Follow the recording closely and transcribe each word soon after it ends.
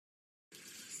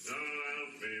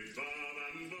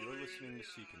listening to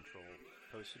Sea Control,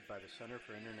 posted by the Center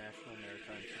for International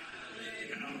Maritime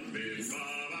Security.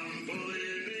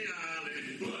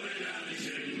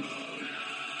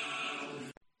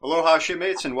 Aloha,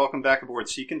 shipmates, and welcome back aboard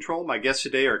Sea Control. My guests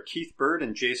today are Keith Bird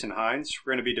and Jason Hines.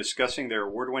 We're going to be discussing their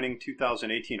award-winning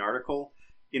 2018 article,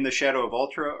 In the Shadow of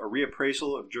Ultra, a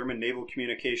reappraisal of German naval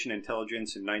communication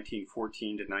intelligence in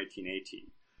 1914 to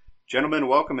 1918. Gentlemen,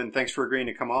 welcome, and thanks for agreeing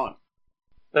to come on.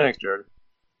 Thanks, Jared.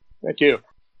 Thank you.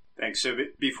 Thanks. So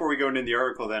before we go into the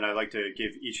article, then, I'd like to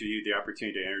give each of you the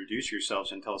opportunity to introduce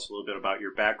yourselves and tell us a little bit about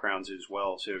your backgrounds as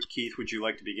well. So, Keith, would you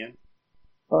like to begin?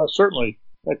 Certainly.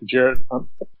 Thank you, Jared.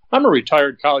 I'm a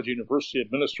retired college university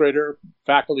administrator,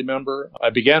 faculty member. I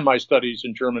began my studies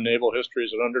in German naval history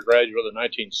as an undergraduate in the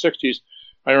 1960s.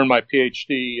 I earned my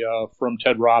PhD from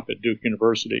Ted Ropp at Duke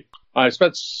University. I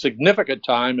spent significant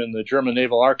time in the German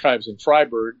Naval Archives in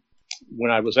Freiburg when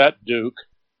I was at Duke.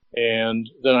 And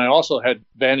then I also had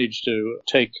advantage to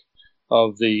take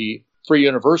of the Free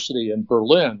University in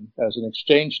Berlin as an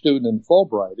exchange student in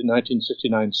Fulbright in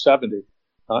 1969-70.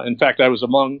 In fact, I was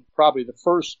among probably the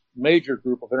first major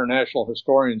group of international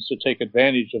historians to take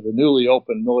advantage of the newly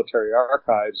opened military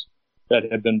archives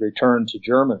that had been returned to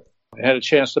Germany. I had a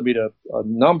chance to meet a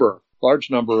large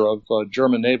number of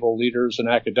German naval leaders and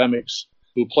academics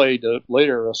who played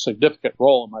later a significant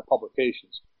role in my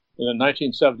publications. And in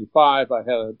 1975, I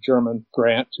had a German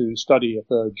grant to study at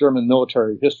the German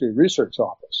Military History Research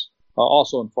Office,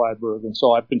 also in Freiburg. And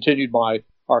so I've continued my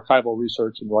archival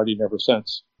research and writing ever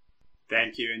since.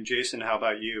 Thank you. And Jason, how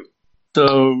about you?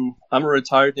 So I'm a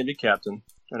retired Navy captain,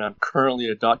 and I'm currently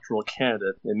a doctoral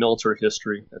candidate in military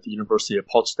history at the University of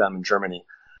Potsdam in Germany.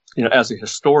 You know, as a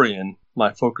historian,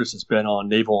 my focus has been on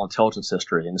naval intelligence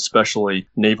history, and especially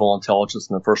naval intelligence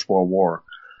in the First World War.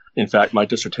 In fact, my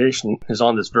dissertation is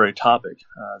on this very topic,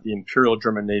 the Imperial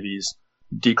German Navy's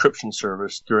decryption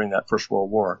service during that First World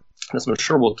War. As I'm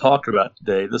sure we'll talk about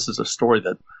today, this is a story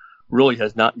that really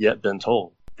has not yet been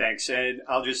told. Thanks. And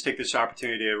I'll just take this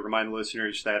opportunity to remind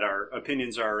listeners that our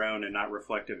opinions are our own and not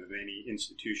reflective of any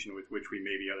institution with which we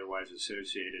may be otherwise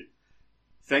associated.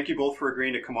 Thank you both for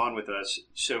agreeing to come on with us.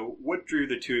 So what drew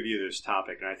the two of you to this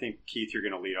topic? And I think, Keith, you're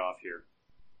going to lead off here.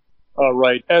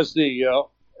 Right. As the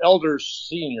elder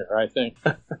senior, I think.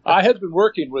 I had been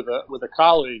working with a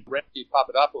colleague, Randy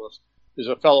Papadopoulos, who's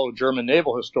a fellow German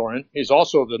naval historian. He's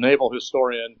also the naval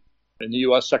historian in the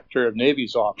U.S. Secretary of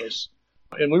Navy's office.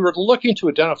 And we were looking to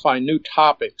identify new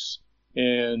topics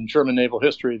in German naval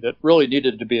history that really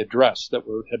needed to be addressed, that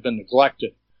had been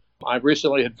neglected. I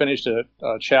recently had finished a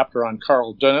chapter on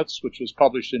Karl Dönitz, which was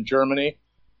published in Germany.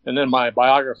 And then my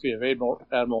biography of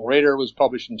Admiral Raeder was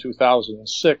published in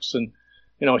 2006. And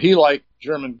you know, he, like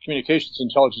German communications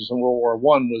intelligence in World War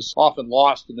I, was often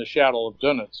lost in the shadow of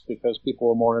Dönitz because people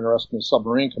were more interested in the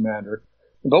submarine commander.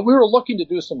 But we were looking to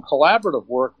do some collaborative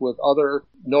work with other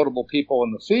notable people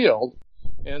in the field.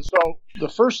 And so the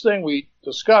first thing we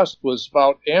discussed was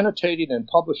about annotating and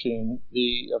publishing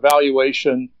the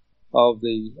evaluation of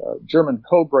the German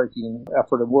code-breaking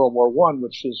effort in World War I,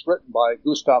 which is written by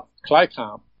Gustav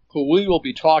Kleikamp, who we will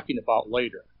be talking about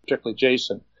later, particularly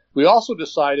Jason. We also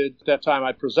decided at that time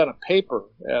I'd present a paper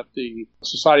at the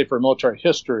Society for Military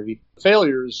History,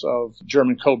 Failures of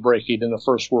German Code Breaking in the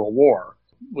First World War,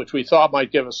 which we thought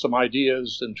might give us some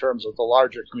ideas in terms of the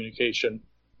larger communication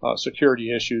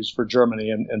security issues for Germany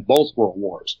in both World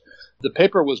Wars. The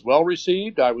paper was well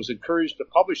received. I was encouraged to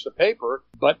publish the paper,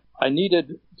 but I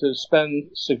needed to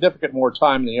spend significant more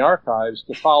time in the archives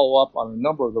to follow up on a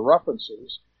number of the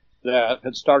references that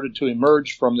had started to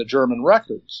emerge from the German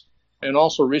records, and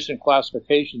also recent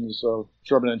classifications of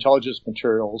German intelligence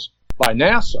materials by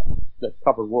NASA that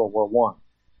covered World War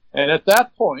I. And at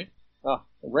that point,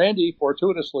 Randy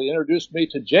fortuitously introduced me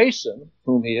to Jason,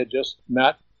 whom he had just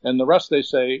met, and the rest, they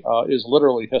say, is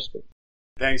literally history.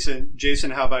 Thanks. And Jason,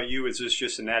 how about you? Is this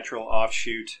just a natural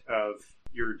offshoot of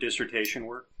your dissertation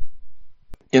work?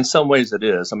 In some ways it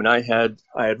is. I mean, I had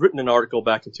written an article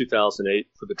back in 2008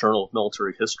 for the Journal of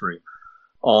Military History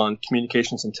on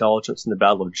communications intelligence in the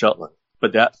Battle of Jutland,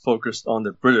 but that focused on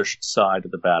the British side of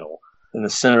the battle. In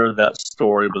the center of that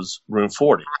story was Room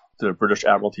 40, the British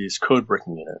Admiralty's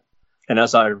code-breaking unit. And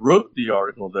as I wrote the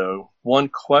article, though, one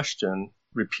question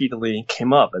repeatedly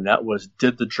came up, and that was,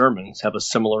 did the Germans have a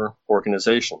similar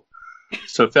organization?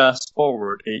 So fast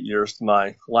forward 8 years to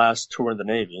my last tour in the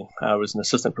Navy. I was an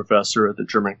assistant professor at the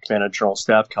German Command and General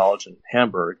Staff College in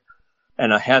Hamburg,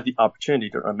 and I had the opportunity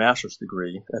to earn a master's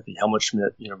degree at the Helmut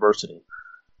Schmidt University.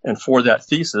 And for that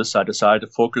thesis, I decided to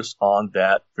focus on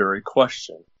that very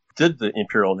question. Did the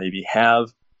Imperial Navy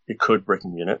have a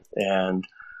code-breaking unit, and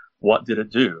what did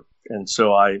it do? And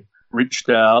so I reached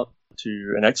out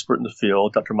to an expert in the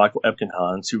field, Dr. Michael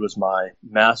Ebgenhans, who was my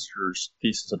master's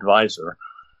thesis advisor.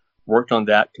 Worked on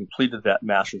that, completed that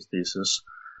master's thesis.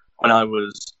 When I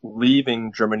was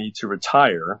leaving Germany to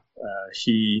retire,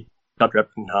 Dr.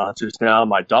 Ebgenhans, who's now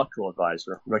my doctoral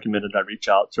advisor, recommended I reach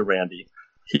out to Randy.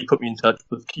 He put me in touch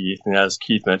with Keith, and as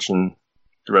Keith mentioned,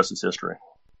 the rest is history.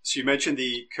 So you mentioned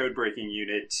the code-breaking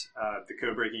unit. The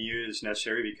code-breaking unit is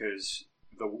necessary because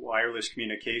the wireless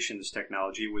communications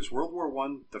technology was World War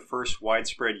I the first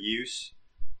widespread use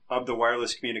of the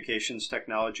wireless communications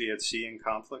technology at sea in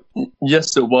conflict?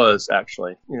 Yes, it was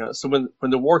actually. So when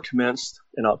the war commenced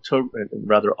in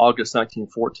August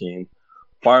 1914,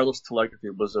 wireless telegraphy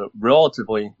was a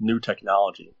relatively new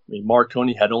technology. I mean,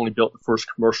 Marconi had only built the first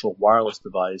commercial wireless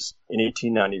device in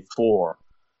 1894.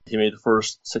 He made the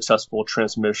first successful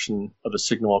transmission of a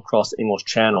signal across the English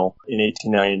Channel in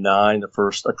 1899, the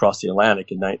first across the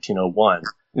Atlantic in 1901.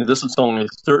 This was only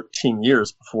 13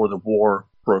 years before the war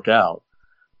broke out.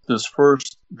 Those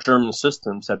first German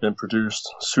systems had been produced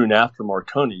soon after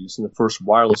Marconi's, and the first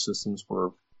wireless systems were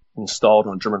installed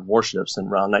on German warships in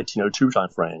around 1902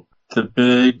 timeframe. The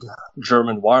big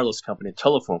German wireless company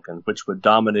Telefunken, which would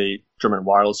dominate German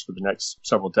wireless for the next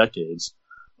several decades,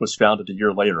 was founded a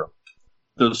year later.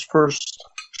 Those first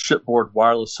shipboard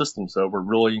wireless systems, though, were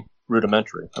really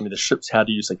rudimentary. I mean, the ships had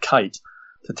to use a kite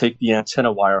to take the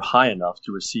antenna wire high enough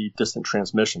to receive distant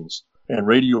transmissions, and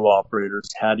radio operators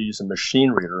had to use a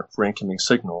machine reader for incoming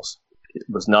signals. It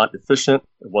was not efficient,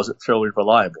 it wasn't fairly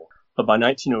reliable. But by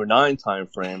 1909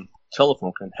 timeframe,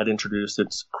 Telefunken had introduced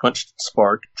its quenched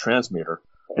spark transmitter,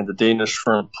 and the Danish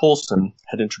firm Poulsen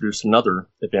had introduced another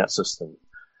advanced system.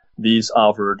 These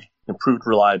offered improved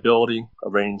reliability,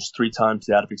 arranged 3 times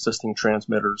that of existing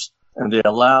transmitters, and they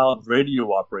allowed radio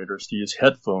operators to use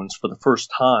headphones for the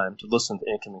first time to listen to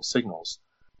incoming signals.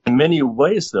 In many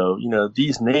ways, though,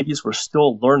 these navies were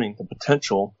still learning the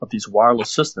potential of these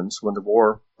wireless systems when the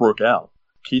war broke out.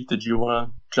 Keith, did you want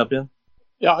to jump in?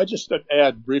 Yeah, I just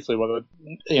add briefly whether,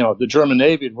 the German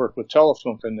Navy had worked with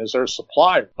Telefunken as their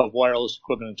supplier of wireless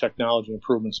equipment and technology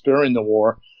improvements during the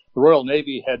war. The Royal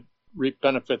Navy had reaped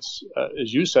benefits,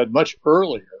 as you said, much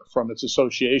earlier from its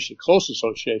close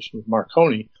association with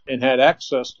Marconi, and had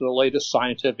access to the latest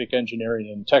scientific,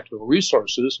 engineering, and technical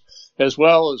resources, as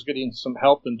well as getting some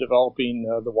help in developing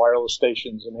the wireless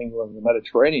stations in England and the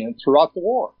Mediterranean throughout the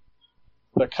war.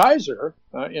 The Kaiser,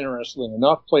 interestingly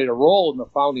enough, played a role in the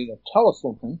founding of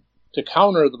Telefunken to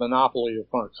counter the monopoly of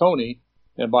Marconi,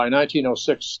 and by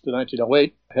 1906 to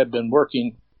 1908 had been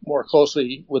working more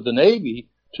closely with the Navy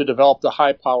to develop the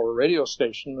high-power radio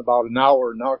station about an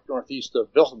hour northeast of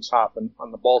Wilhelmshaven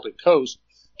on the Baltic coast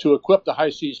to equip the high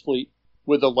seas fleet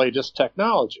with the latest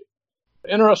technology.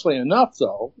 Interestingly enough,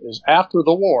 though, is after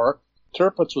the war,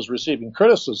 Tirpitz was receiving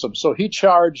criticism, so he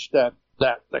charged that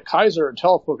the Kaiser and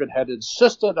Telefunken had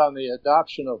insisted on the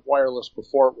adoption of wireless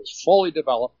before it was fully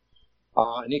developed,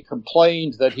 and he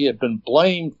complained that he had been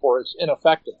blamed for its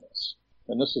ineffectiveness.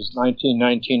 And this is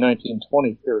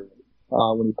 1919-1920 period.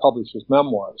 When he published his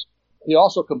memoirs. He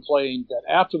also complained that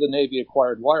after the Navy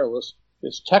acquired wireless,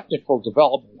 its technical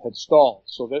development had stalled.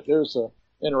 So there's an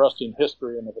interesting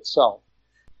history in of itself.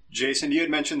 Jason, you had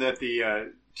mentioned that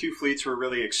the two fleets were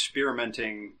really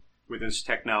experimenting with this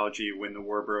technology when the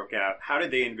war broke out. How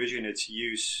did they envision its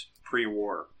use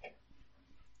pre-war?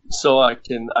 So I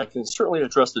can certainly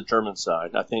address the German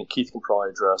side. I think Keith can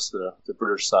probably address the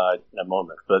British side in a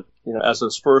moment. But as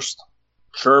those first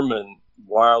German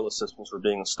wireless systems were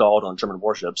being installed on German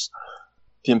warships,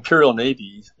 the Imperial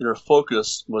Navy, their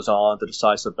focus was on the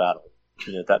decisive battle.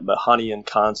 That Mahanian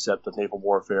concept of naval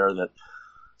warfare that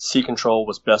sea control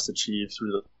was best achieved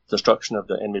through the destruction of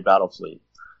the enemy battle fleet.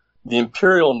 The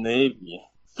Imperial Navy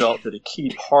felt that a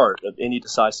key part of any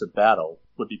decisive battle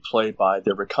would be played by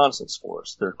their reconnaissance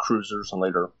force, their cruisers and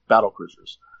later battle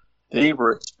cruisers. They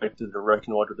were expected to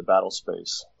reconnoiter the battle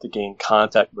space, to gain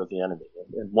contact with the enemy,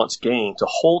 and once gained, to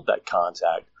hold that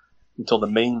contact until the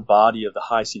main body of the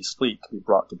high seas fleet could be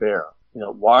brought to bear.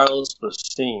 Wireless was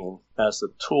seen as the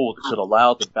tool that could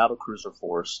allow the battlecruiser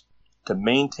force to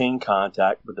maintain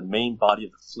contact with the main body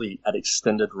of the fleet at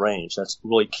extended range. That's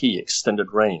really key,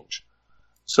 extended range.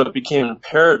 So it became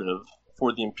imperative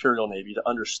for the Imperial Navy to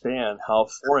understand how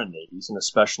foreign navies, and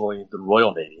especially the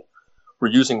Royal Navy, were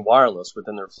using wireless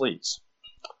within their fleets.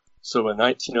 So in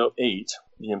 1908,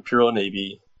 the Imperial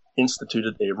Navy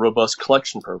instituted a robust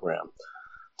collection program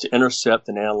to intercept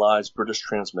and analyze British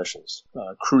transmissions.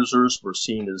 Cruisers were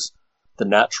seen as the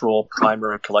natural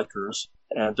primary collectors,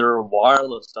 and their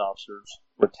wireless officers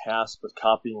were tasked with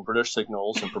copying British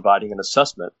signals and providing an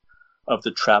assessment of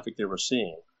the traffic they were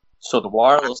seeing. So the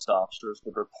wireless officers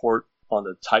would report on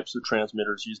the types of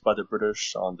transmitters used by the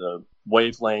British, on the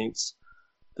wavelengths,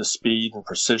 the speed and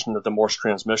precision of the Morse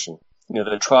transmission.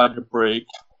 They tried to break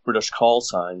British call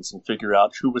signs and figure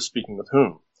out who was speaking with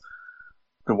whom.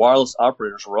 The wireless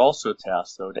operators were also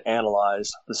tasked, though, to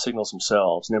analyze the signals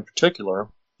themselves, and in particular,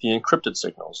 the encrypted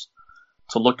signals,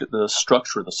 to look at the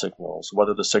structure of the signals,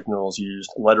 whether the signals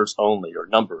used letters only or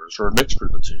numbers or a mixture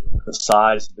of the two, the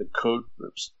size of the code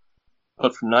groups.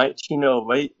 But from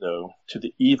 1908, though, to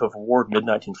the eve of war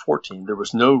mid-1914, there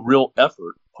was no real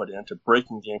effort put into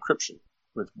breaking the encryption,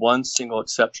 with one single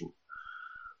exception.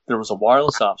 There was a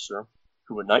wireless officer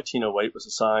who in 1908 was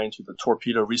assigned to the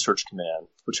Torpedo Research Command,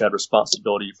 which had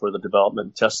responsibility for the development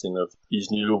and testing of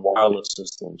these new wireless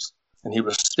systems. And he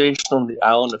was stationed on the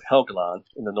island of Helgoland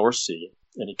in the North Sea,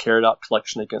 and he carried out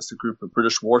collection against a group of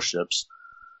British warships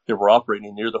that were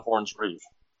operating near the Horns Reef.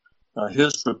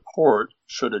 His report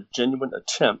showed a genuine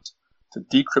attempt to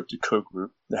decrypt a code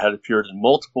group that had appeared in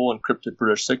multiple encrypted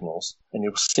British signals, and he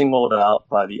was singled out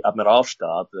by the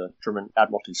Admiralstab, the German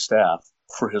Admiralty staff,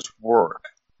 for his work.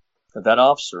 And that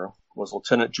officer was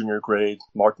Lieutenant Junior Grade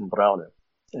Martin Braune,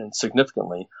 and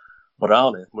significantly,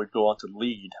 Braune would go on to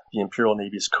lead the Imperial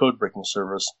Navy's code-breaking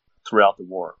service throughout the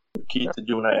war. Keith, did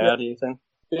you want to add anything?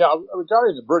 Yeah,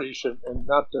 regarding the British, and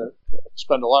not to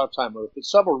spend a lot of time with it, but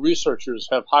several researchers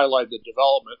have highlighted the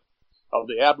development of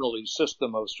the Admiralty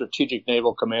system of strategic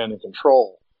naval command and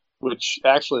control, which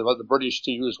actually led the British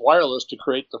to use wireless to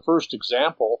create the first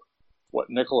example, what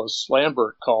Nicholas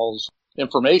Lambert calls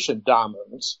information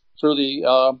dominance, through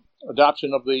the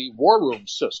adoption of the war room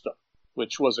system,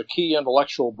 which was a key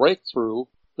intellectual breakthrough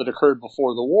that occurred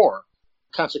before the war.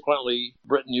 Consequently,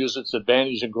 Britain used its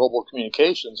advantage in global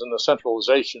communications and the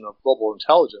centralization of global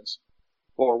intelligence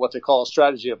for what they call a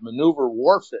strategy of maneuver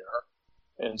warfare.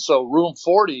 And so Room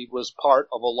 40 was part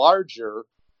of a larger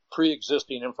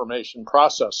pre-existing information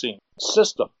processing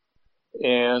system.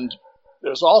 And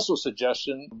there's also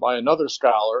suggestion by another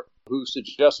scholar who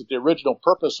suggests that the original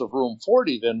purpose of Room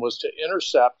 40 then was to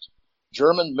intercept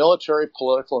German military,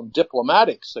 political, and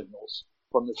diplomatic signals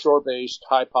from the shore-based,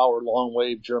 high-powered,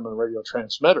 long-wave German radio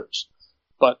transmitters.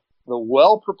 But the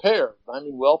well-prepared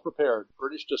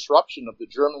British disruption of the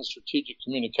German strategic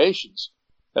communications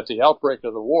at the outbreak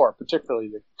of the war, particularly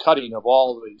the cutting of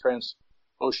all the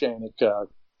transoceanic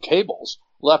cables,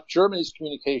 left Germany's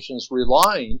communications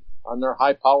relying on their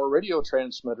high-power radio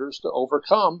transmitters to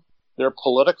overcome their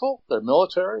political, their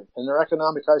military, and their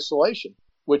economic isolation,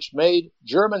 which made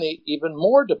Germany even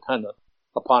more dependent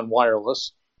upon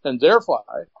wireless, and therefore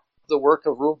the work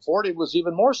of Room 40 was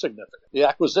even more significant. The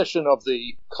acquisition of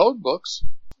the code books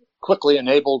quickly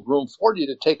enabled Room 40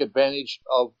 to take advantage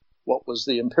of what was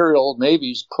the Imperial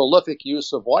Navy's prolific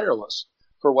use of wireless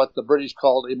for what the British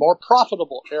called a more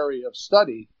profitable area of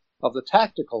study of the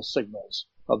tactical signals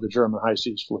of the German high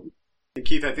seas fleet. And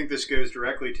Keith, I think this goes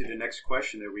directly to the next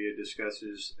question that we had discussed,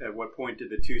 is at what point did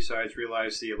the two sides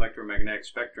realize the electromagnetic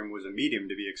spectrum was a medium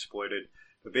to be exploited?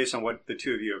 But based on what the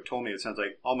two of you have told me, it sounds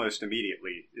like almost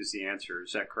immediately is the answer.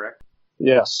 Is that correct?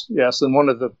 Yes. And one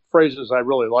of the phrases I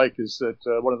really like is that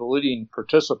one of the leading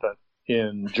participants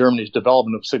in Germany's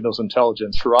development of signals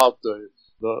intelligence throughout the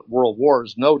world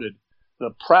wars noted the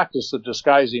practice of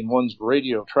disguising one's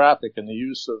radio traffic and the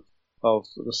use of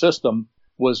the system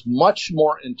was much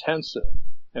more intensive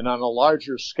and on a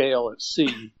larger scale at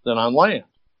sea than on land.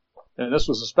 And this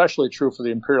was especially true for the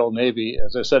Imperial Navy,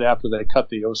 as I said, after they cut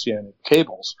the oceanic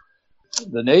cables.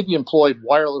 The Navy employed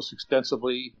wireless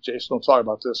extensively. Jason will talk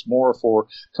about this more for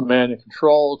command and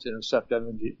control to intercept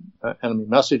enemy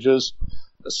messages,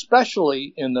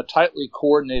 especially in the tightly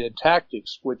coordinated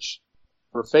tactics which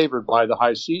were favored by the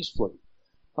high seas fleet.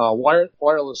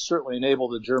 Wireless certainly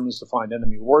enabled the Germans to find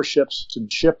enemy warships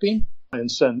and shipping and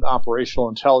send operational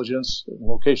intelligence and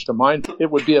location of mine.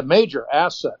 It would be a major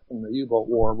asset in the U-boat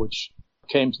war, which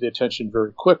came to the attention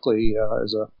very quickly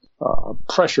as a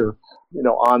pressure,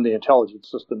 on the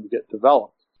intelligence system to get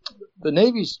developed. The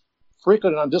Navy's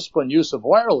frequent and undisciplined use of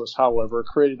wireless, however,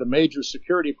 created a major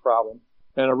security problem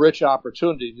and a rich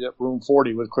opportunity that Room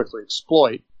 40 would quickly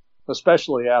exploit,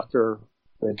 especially after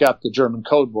they got the German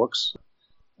code books.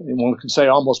 One can say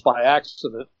almost by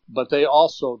accident, but they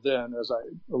also then, as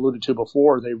I alluded to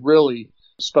before, they really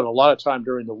spent a lot of time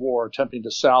during the war attempting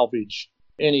to salvage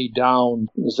any downed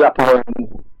Zeppelin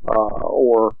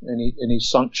or any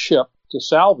sunk ship to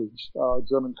salvage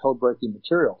German code-breaking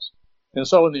materials. And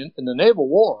so in the naval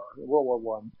war, World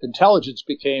War I, intelligence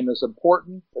became as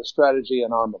important as strategy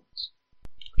and armaments.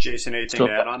 Jason, anything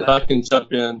to add on that? I can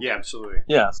jump in. Yeah, absolutely.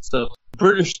 Yeah, so the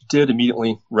British did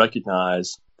immediately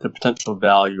recognize the potential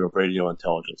value of radio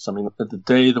intelligence. I mean, at the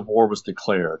day the war was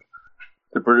declared,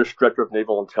 the British Director of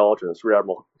Naval Intelligence, Rear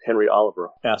Admiral Henry Oliver,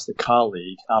 asked a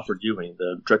colleague, Alfred Ewing,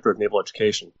 the Director of Naval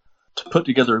Education, to put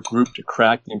together a group to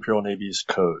crack the Imperial Navy's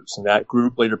codes. And that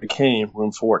group later became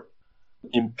Room 40. The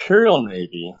Imperial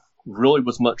Navy really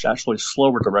was much actually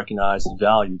slower to recognize the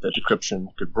value that decryption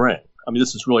could bring. I mean,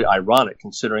 this is really ironic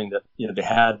considering that, they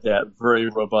had that very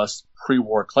robust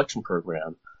pre-war collection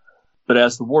program. But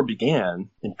as the war began,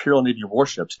 Imperial Navy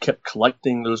warships kept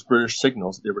collecting those British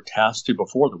signals that they were tasked to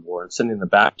before the war and sending them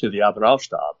back to the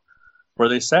Admiralstab, where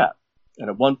they sat. And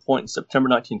at one point in September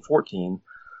 1914,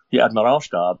 the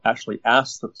Admiralstab actually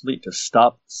asked the fleet to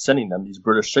stop sending them these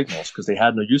British signals because they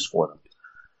had no use for them.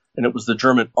 And it was the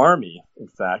German Army, in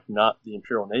fact, not the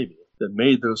Imperial Navy, that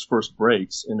made those first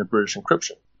breaks into British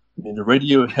encryption. I mean, the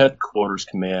Radio Headquarters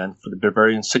Command for the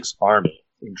Bavarian Sixth Army,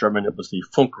 in German it was the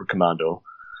Funkerkommando,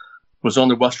 was on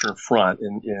the Western Front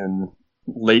in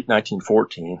late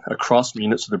 1914 across from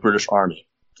units of the British Army.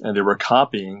 And they were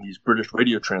copying these British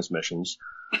radio transmissions,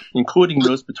 including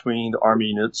those between the Army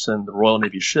units and the Royal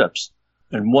Navy ships.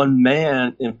 And one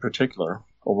man in particular,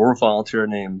 a war volunteer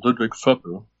named Ludwig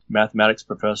Foppu, mathematics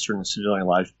professor in civilian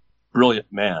life,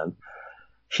 brilliant man,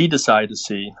 he decided to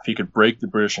see if he could break the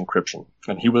British encryption.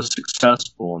 And he was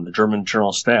successful, and the German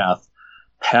General Staff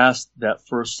passed that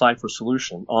first cipher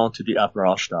solution on to the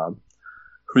Admiralstab,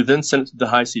 who then sent it to the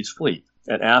High Seas Fleet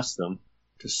and asked them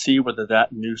to see whether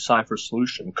that new cipher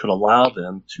solution could allow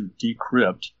them to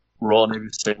decrypt Royal Navy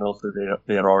signals that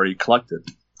they had already collected.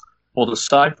 Well, the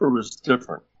cipher was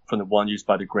different from the one used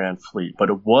by the Grand Fleet, but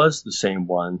it was the same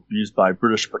one used by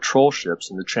British patrol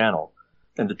ships in the Channel.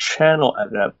 And the Channel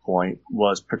at that point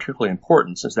was particularly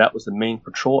important since that was the main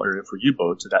patrol area for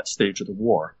U-boats at that stage of the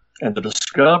war. And the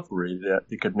discovery that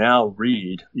they could now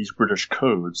read these British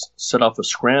codes set off a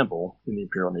scramble in the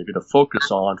Imperial Navy to focus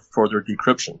on further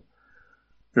decryption.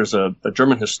 There's a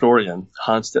German historian,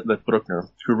 Hans Detlef Bruckner,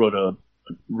 who wrote a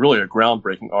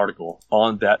groundbreaking article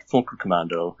on that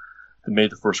Funkerkommando that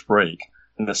made the first break.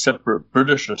 And a separate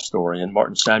British historian,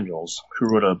 Martin Samuels, who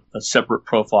wrote a separate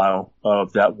profile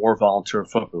of that war volunteer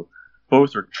Foppu.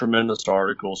 Both are tremendous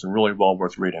articles and really well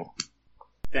worth reading.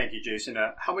 Thank you, Jason.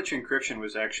 How much encryption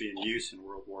was actually in use in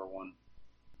World War I?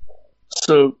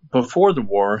 So before the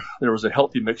war, there was a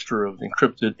healthy mixture of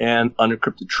encrypted and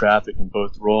unencrypted traffic in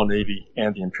both the Royal Navy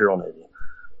and the Imperial Navy.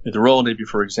 The Royal Navy,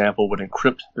 for example, would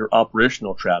encrypt their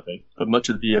operational traffic, but much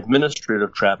of the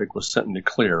administrative traffic was sent into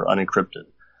clear, unencrypted.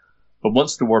 But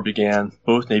once the war began,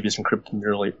 both navies encrypted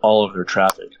nearly all of their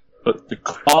traffic. But the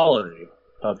quality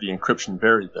of the encryption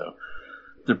varied, though.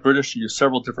 The British used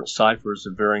several different ciphers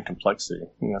of varying complexity.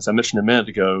 As I mentioned a minute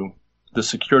ago, the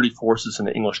security forces in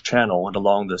the English Channel and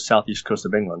along the southeast coast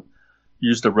of England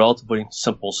used a relatively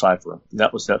simple cipher.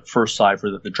 That was that first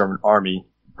cipher that the German Army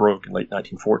broke in late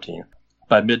 1914.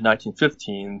 By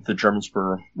mid-1915, the Germans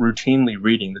were routinely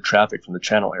reading the traffic from the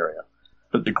Channel area.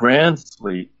 But the Grand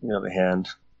Fleet, on the other hand,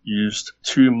 used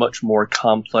two much more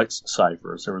complex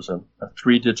ciphers. There was a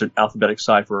 3-digit alphabetic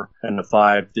cipher and a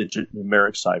 5-digit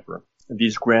numeric cipher. And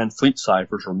these Grand Fleet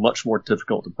ciphers were much more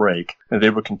difficult to break, and they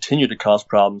would continue to cause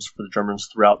problems for the Germans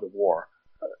throughout the war.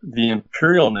 The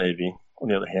Imperial Navy, on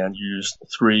the other hand, used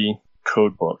 3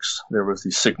 code books. There was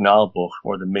the Signalbuch,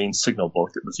 or the main signal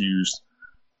book that was used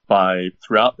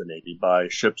throughout the Navy by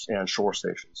ships and shore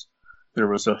stations. There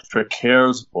was a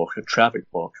Verkehrsbuch, a traffic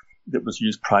book, that was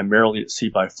used primarily at sea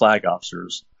by flag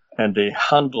officers, and a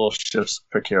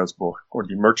Handelsschiffsverkehrsbuch, or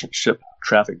the merchant ship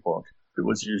traffic book, that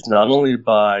was used not only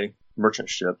by merchant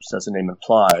ships, as the name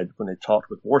implied, when they talked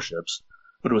with warships,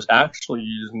 but it was actually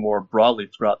used more broadly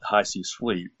throughout the High Seas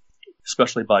Fleet,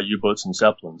 especially by U-boats and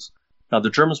Zeppelins. Now, the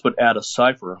Germans would add a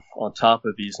cipher on top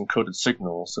of these encoded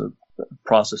signals, a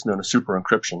process known as super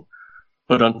encryption.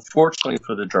 But unfortunately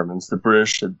for the Germans, the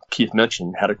British, as Keith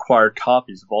mentioned, had acquired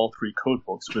copies of all 3 code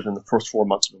books within the first 4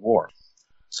 months of the war.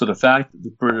 So the fact that the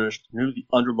British knew the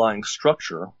underlying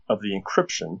structure of the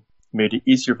encryption made it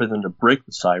easier for them to break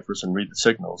the ciphers and read the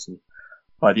signals. And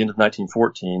by the end of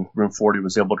 1914, Room 40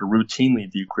 was able to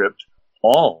routinely decrypt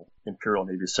all Imperial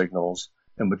Navy signals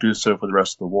and would do so for the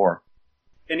rest of the war.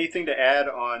 Anything to add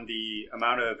on the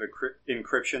amount of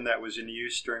encryption that was in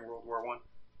use during World War I?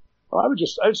 Well, I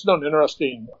just know an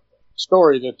interesting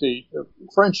story that the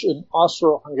French and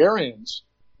Austro-Hungarians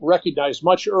recognized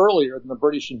much earlier than the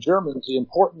British and Germans the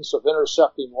importance of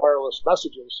intercepting wireless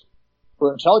messages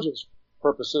for intelligence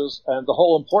purposes and the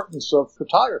whole importance of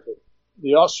cryptography.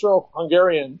 The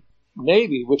Austro-Hungarian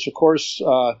Navy, which of course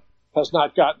has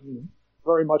not gotten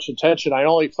very much attention, I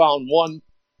only found one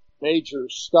major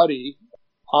study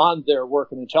on their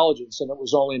work in intelligence, and it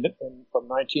was only from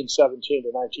 1917 to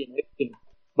 1918.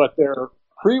 But their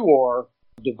pre-war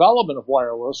development of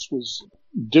wireless was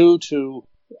due to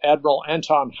Admiral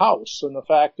Anton Haus and the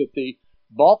fact that the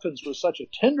Balkans was such a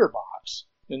tinderbox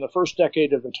in the first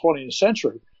decade of the 20th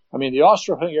century. I mean, the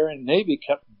Austro-Hungarian Navy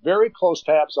kept very close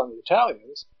tabs on the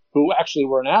Italians, who actually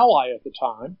were an ally at the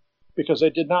time, because they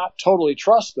did not totally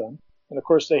trust them. And, of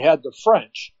course, they had the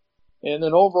French. And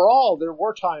then overall, their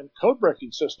wartime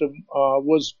code-breaking system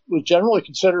was generally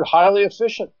considered highly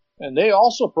efficient. And they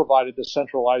also provided the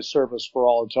centralized service for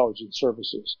all intelligence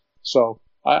services. So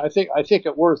I think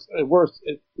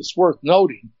it's worth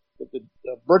noting that the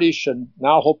British, and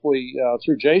now hopefully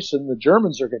through Jason, the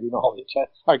Germans are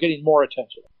getting more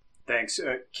attention. Thanks.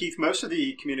 Keith, most of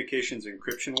the communications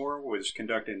encryption war was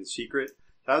conducted in secret.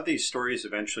 How did these stories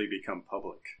eventually become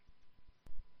public?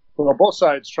 Well, both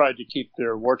sides tried to keep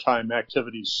their wartime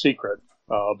activities secret,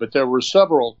 but there were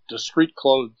several discreet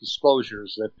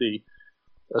disclosures that the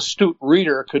astute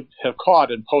reader could have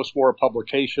caught in post-war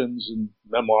publications and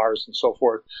memoirs and so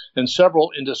forth, and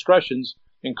several indiscretions,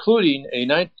 including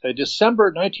a December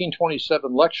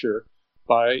 1927 lecture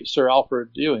by Sir Alfred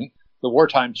Ewing, the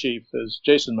wartime chief, as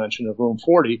Jason mentioned, of Room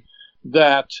 40,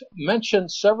 that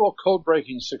mentioned several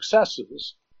code-breaking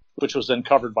successes, which was then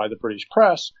covered by the British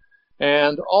press,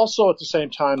 and also at the same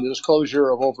time the disclosure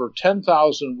of over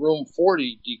 10,000 Room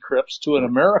 40 decrypts to an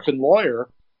American lawyer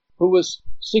who was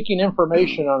seeking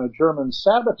information on a German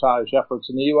sabotage efforts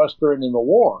in the U.S. during the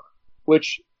war,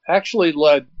 which actually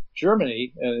led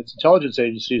Germany and its intelligence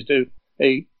agencies to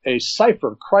a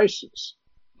cipher crisis.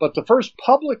 But the first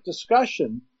public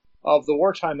discussion of the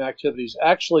wartime activities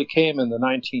actually came in the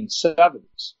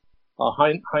 1970s.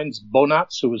 Heinz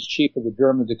Bonatz, who was chief of the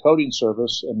German decoding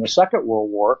service in the Second World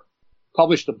War,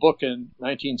 published a book in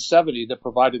 1970 that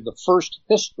provided the first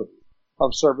history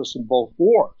of service in both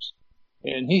wars.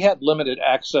 And he had limited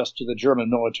access to the German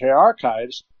military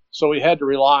archives, so he had to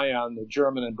rely on the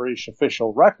German and British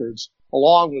official records,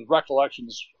 along with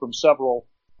recollections from several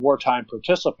wartime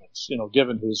participants,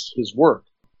 given his work.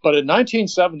 But in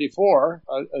 1974,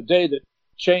 a day that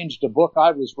changed a book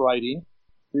I was writing,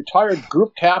 retired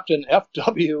Group Captain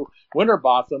F.W.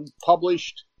 Winterbotham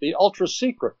published The Ultra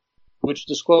Secret, which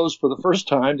disclosed for the first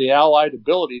time the Allied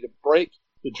ability to break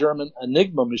the German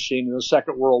Enigma machine in the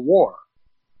Second World War.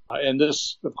 And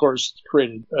this, of course,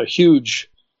 created a huge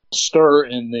stir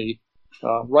in the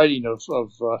writing of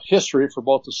history for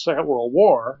both the Second World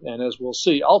War and, as we'll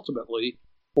see, ultimately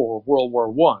for World War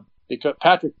I. Because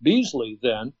Patrick Beasley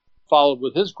then followed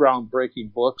with his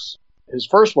groundbreaking books. His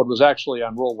first one was actually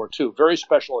on World War II, Very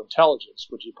Special Intelligence,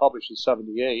 which he published in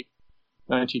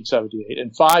 1978.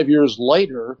 And 5 years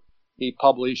later, he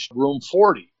published Room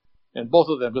 40. And both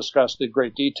of them discussed in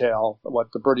great detail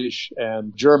what the British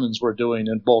and Germans were doing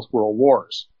in both world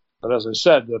wars. But as I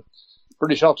said, the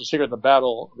British Ultra Secret, the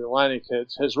Battle of the Atlantic,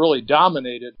 has really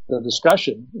dominated the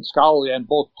discussion, scholarly and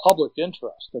both public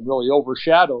interest, and really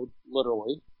overshadowed,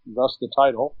 literally, thus the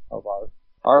title of our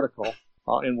article,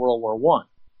 in World War I.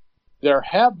 There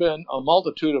have been a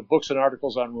multitude of books and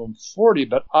articles on Room 40,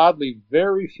 but oddly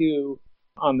very few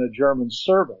on the German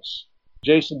service.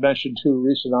 Jason mentioned two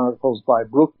recent articles by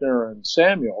Bruckner and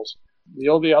Samuels. The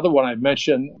only other one I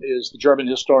mentioned is the German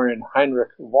historian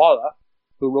Heinrich Wahler,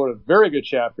 who wrote a very good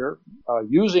chapter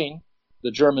using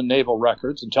the German naval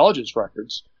records, intelligence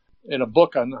records, in a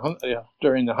book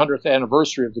during the 100th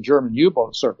anniversary of the German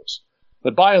U-boat service.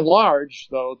 But by and large,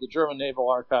 though, the German naval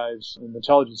archives and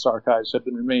intelligence archives have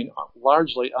remained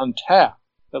largely untapped,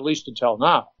 at least until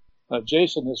now.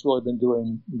 Jason has really been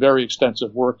doing very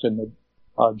extensive work in the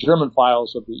German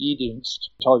files of the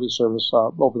E-Dienst intelligence service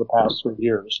over the past 3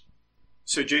 years.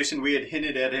 So, Jason, we had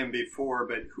hinted at him before,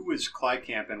 but who is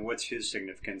Kleikamp and what's his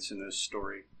significance in this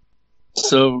story?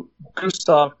 So,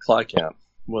 Gustav Kleikamp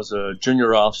was a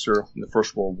junior officer in the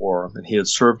First World War, and he had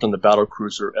served on the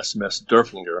battlecruiser SMS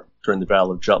Derfflinger during the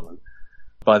Battle of Jutland.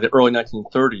 By the early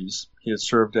 1930s, he had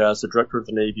served as the director of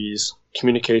the Navy's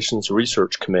Communications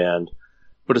Research Command,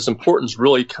 but his importance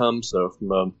really comes, though,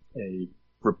 from a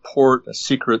report, a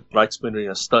secret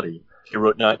Reichsmedizin study he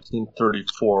wrote in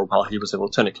 1934 while he was a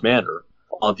lieutenant commander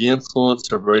on the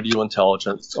influence of radio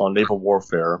intelligence on naval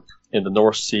warfare in the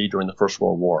North Sea during the First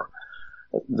World War.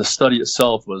 The study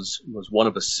itself was one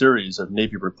of a series of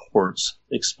Navy reports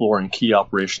exploring key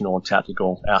operational and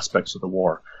tactical aspects of the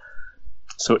war.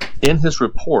 So in his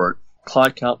report,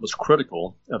 Kleikamp was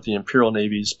critical of the Imperial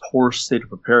Navy's poor state of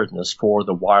preparedness for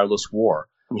the wireless war.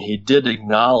 I mean, he did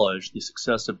acknowledge the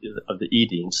success of the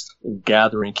E-Dienst in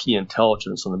gathering key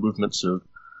intelligence on the movements of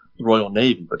the Royal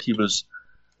Navy, but he was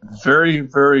very,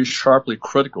 very sharply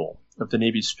critical of the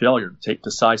Navy's failure to take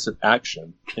decisive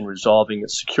action in resolving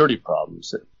its security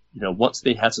problems. once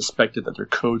they had suspected that their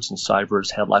codes and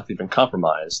ciphers had likely been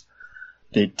compromised,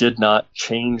 they did not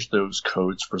change those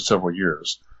codes for several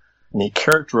years. And he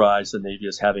characterized the Navy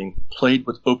as having played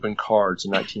with open cards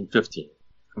in 1915.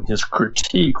 And his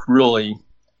critique really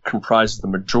comprises the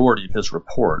majority of his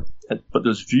report, but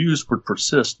those views would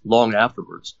persist long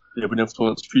afterwards. They would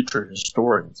influence future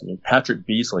historians. I mean, Patrick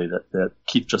Beasley, that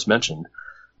Keith just mentioned,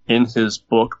 in his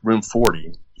book Room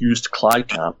 40, used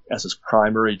Kleinkamp as his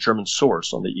primary German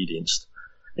source on the Edienst,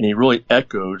 and he really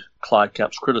echoed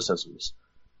Kleinkamp's criticisms.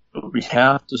 But we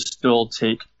have to still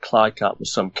take Kleinkamp with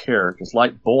some care, because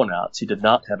like Bollnatz, he did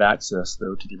not have access,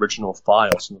 though, to the original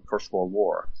files from the First World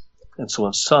War. And so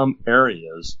in some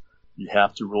areas, you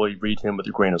have to really read him with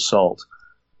a grain of salt.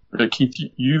 But Keith,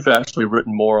 you've actually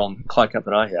written more on Kleinkamp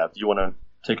than I have. Do you want to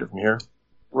take it from here?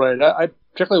 Right. I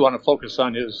particularly want to focus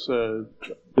on his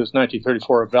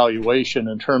 1934 evaluation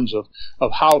in terms of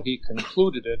how he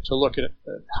concluded it, to look at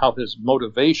how his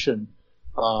motivation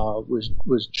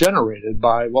was generated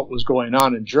by what was going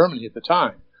on in Germany at the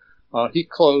time. He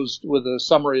closed with a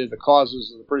summary of the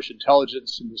causes of the British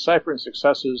intelligence and deciphering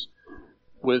successes,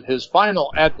 with his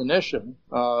final admonition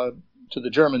to the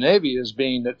German Navy as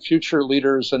being that future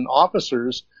leaders and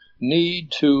officers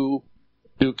need to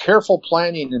do careful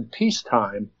planning in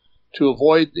peacetime to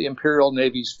avoid the Imperial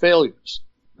Navy's failures.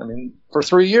 I mean, for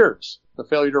 3 years, the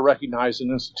failure to recognize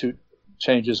and institute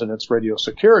changes in its radio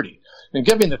security. And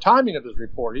given the timing of his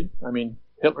reporting, I mean,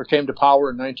 Hitler came to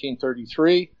power in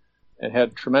 1933 and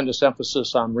had tremendous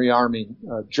emphasis on rearming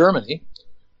Germany.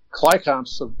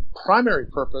 Kleinkamp's primary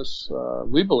purpose,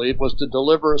 we believe, was to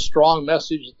deliver a strong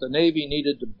message that the Navy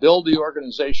needed to build the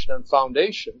organization and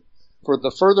foundation for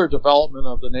the further development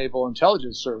of the Naval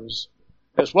Intelligence Service,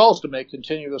 as well as to make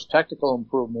continuous technical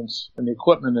improvements in the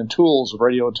equipment and tools of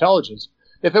radio intelligence,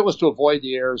 if it was to avoid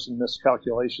the errors and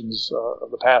miscalculations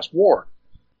of the past war.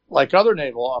 Like other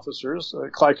naval officers,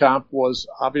 Kleinkamp was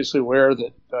obviously aware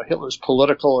that Hitler's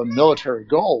political and military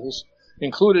goals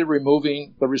included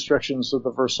removing the restrictions of the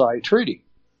Versailles Treaty,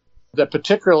 that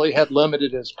particularly had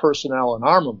limited its personnel and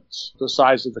armaments, the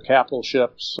size of the capital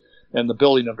ships, and the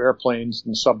building of airplanes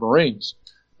and submarines.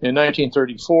 In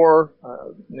 1934,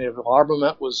 naval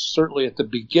armament was certainly at the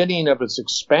beginning of its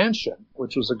expansion,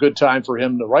 which was a good time for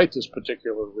him to write this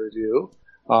particular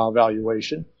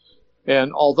evaluation.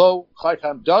 And although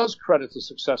Kleinkamp does credit the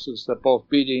successes that both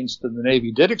B-Dienst and the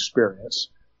Navy did experience,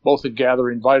 both in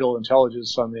gathering vital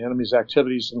intelligence on the enemy's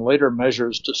activities and later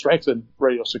measures to strengthen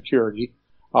radio security,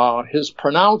 his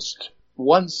pronounced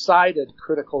one-sided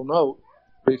critical note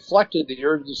reflected the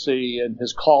urgency in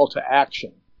his call to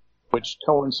action, which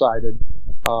coincided,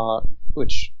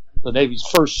 which the Navy's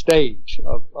first stage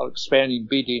of expanding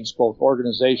B-Dienst both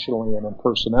organizationally and in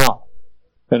personnel.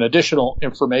 And additional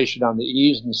information on the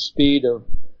ease and speed of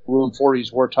Room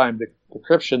 40's wartime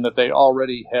decryption that they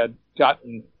already had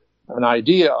gotten an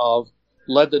idea of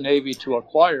led the Navy to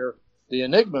acquire the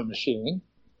Enigma machine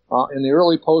in the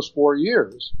early post-war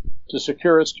years to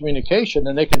secure its communication,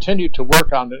 and they continued to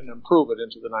work on it and improve it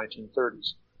into the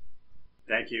 1930s.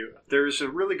 Thank you. There's a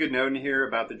really good note in here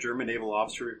about the German Naval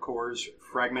Officer Corps'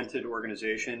 fragmented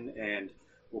organization, and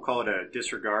we'll call it a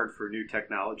disregard for new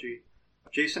technology.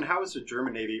 Jason, how is the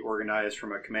German Navy organized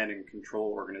from a command and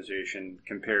control organization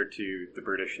compared to the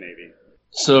British Navy?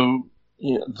 So,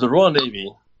 the Royal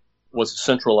Navy was a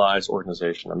centralized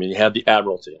organization. I mean, you had the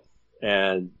Admiralty,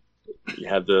 and you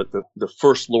had the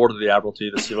First Lord of the Admiralty,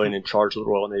 the civilian in charge of the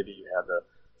Royal Navy. You had the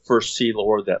First Sea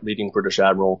Lord, that leading British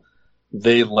admiral.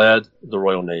 They led the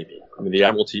Royal Navy. I mean, the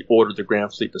Admiralty ordered the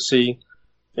Grand Fleet to sea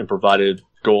and provided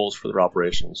goals for their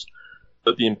operations.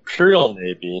 But the Imperial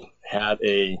Navy had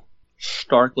a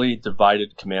starkly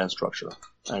divided command structure.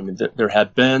 I mean, there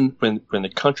had been, when the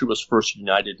country was first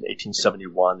united in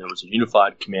 1871, there was a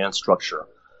unified command structure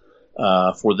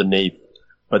for the Navy.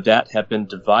 But that had been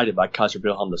divided by Kaiser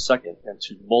Wilhelm II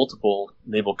into multiple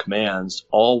naval commands,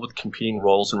 all with competing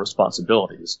roles and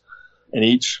responsibilities, and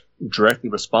each directly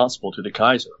responsible to the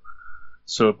Kaiser.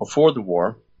 So before the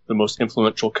war, the most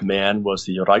influential command was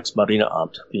the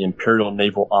Reichsmarineamt, the Imperial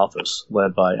Naval Office,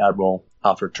 led by Admiral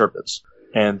Alfred Tirpitz.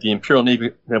 And the Imperial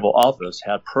Naval Office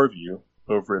had purview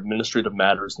over administrative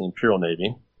matters in the Imperial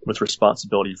Navy, with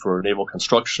responsibility for naval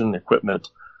construction, equipment,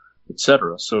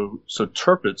 etc. So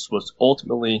Tirpitz was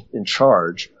ultimately in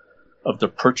charge of the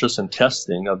purchase and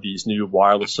testing of these new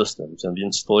wireless systems and the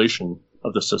installation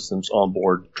of the systems on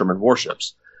board German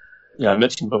warships. I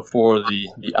mentioned before the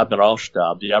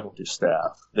Admiralstab, the Admiralty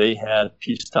staff. They had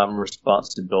peacetime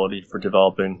responsibility for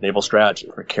developing naval strategy,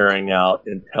 for carrying out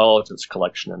intelligence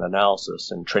collection and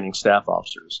analysis, and training staff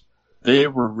officers. They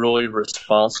were really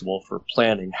responsible for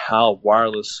planning how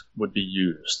wireless would be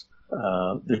used.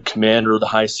 The commander of the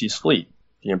High Seas Fleet,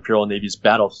 the Imperial Navy's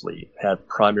battle fleet, had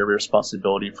primary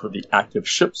responsibility for the active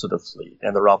ships of the fleet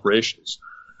and their operations.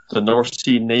 The North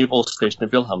Sea Naval Station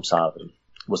at Wilhelmshaven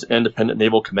was independent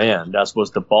naval command, as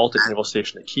was the Baltic Naval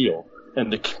Station at Kiel.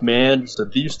 And the commands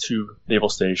of these two naval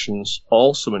stations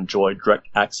also enjoyed direct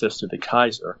access to the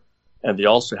Kaiser, and they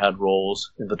also had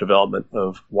roles in the development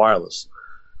of wireless.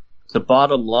 The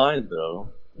bottom line, though,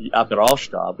 the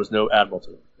Admiralstab was no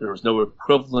admiralty. There was no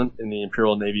equivalent in the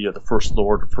Imperial Navy of the First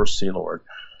Lord or First Sea Lord.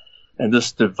 And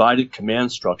this divided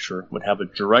command structure would have a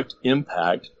direct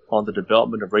impact on the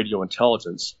development of radio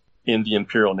intelligence in the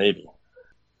Imperial Navy.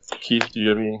 Keith, do you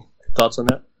have any thoughts on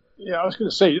that? Yeah, I was going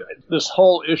to say this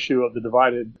whole issue of the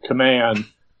divided command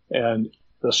and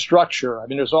the structure. I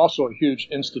mean, there's also a huge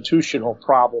institutional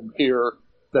problem here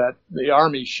that the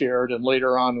Army shared, and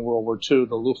later on in World War II,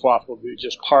 the Luftwaffe will be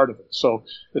just part of it. So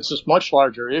it's this much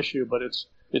larger issue, but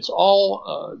it's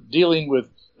all dealing with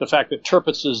the fact that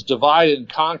Tirpitz is divide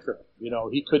and conquer. You know,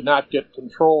 he could not get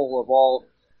control of all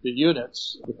the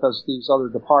units because these other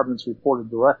departments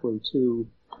reported directly to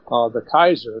the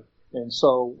Kaiser. And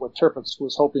so what Tirpitz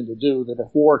was hoping to do, that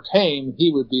if war came,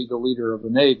 he would be the leader of the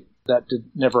Navy. That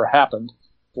never happened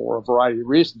for a variety of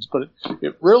reasons. But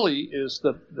it really is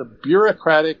the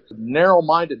bureaucratic,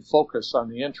 narrow-minded focus on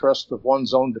the interest of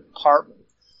one's own department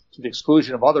to the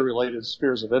exclusion of other related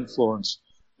spheres of influence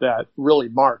that really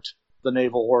marked the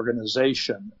naval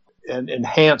organization and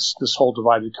enhanced this whole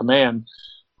divided command,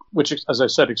 which, as I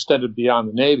said, extended beyond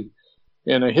the Navy.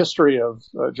 In a history of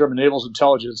German naval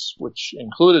intelligence, which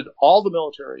included all the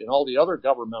military and all the other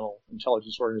governmental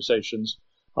intelligence organizations,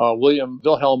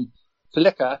 Wilhelm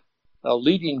Flicker, a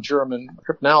leading German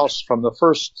cryptanalyst from the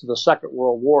First to the Second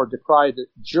World War, decried that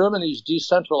Germany's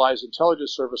decentralized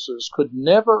intelligence services could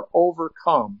never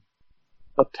overcome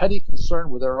a petty concern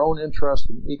with their own interest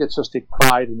and egotistic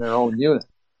pride in their own unit.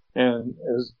 And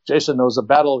as Jason knows, the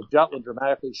Battle of Jutland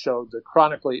dramatically showed the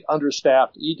chronically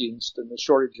understaffed East and the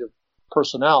shortage of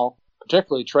personnel,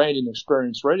 particularly trained and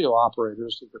experienced radio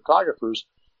operators and cryptographers,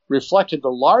 reflected the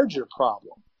larger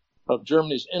problem of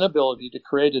Germany's inability to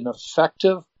create an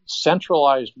effective,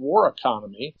 centralized war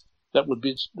economy that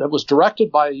was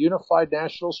directed by a unified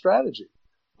national strategy.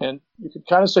 And you could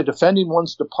kind of say defending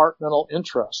one's departmental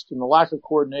interest and the lack of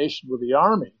coordination with the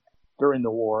Army during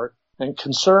the war and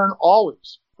concern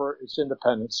always for its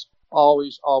independence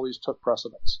always took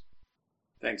precedence.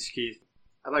 Thanks, Keith.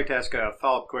 I'd like to ask a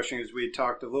follow-up question, as we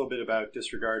talked a little bit about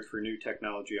disregard for new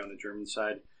technology on the German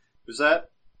side. Was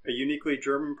that a uniquely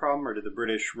German problem, or did the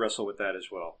British wrestle with that as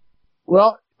well?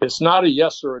 Well, it's not a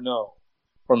yes or a no.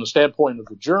 From the standpoint of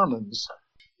the Germans,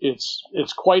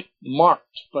 it's quite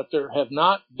marked, but there have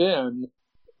not been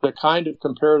the kind of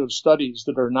comparative studies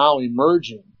that are now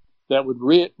emerging that would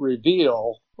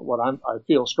reveal what I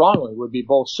feel strongly would be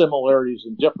both similarities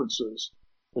and differences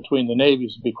between the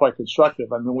navies would be quite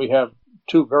constructive. I mean, we have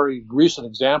two very recent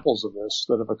examples of this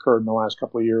that have occurred in the last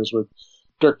couple of years with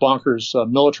Dirk Bonker's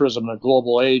Militarism in a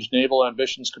Global Age, Naval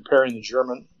Ambitions, comparing the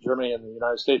Germany and the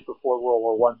United States before World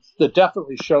War I, that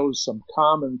definitely shows some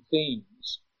common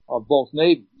themes of both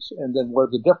navies, and then where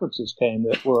the differences came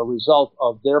that were a result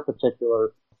of their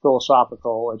particular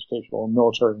philosophical, educational, and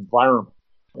military environment.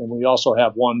 And we also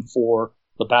have one for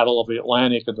the Battle of the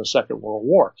Atlantic and the Second World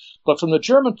War. But from the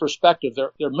German perspective,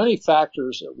 there are many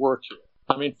factors at work here.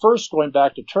 I mean, first, going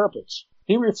back to Tirpitz,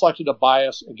 he reflected a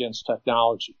bias against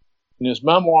technology. In his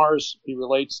memoirs, he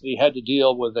relates that he had to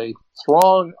deal with a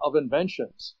throng of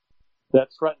inventions that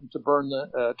threatened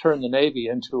to turn the Navy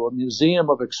into a museum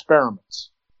of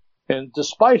experiments. And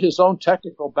despite his own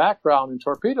technical background in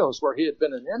torpedoes, where he had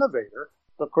been an innovator,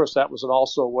 of course, that was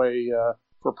also a way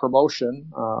for promotion,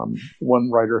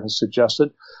 one writer has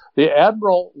suggested, the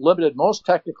admiral limited most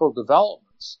technical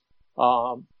developments,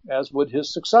 as would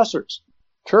his successors.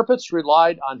 Tirpitz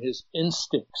relied on his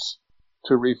instincts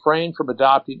to refrain from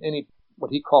adopting any what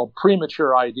he called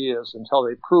premature ideas until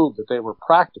they proved that they were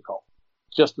practical,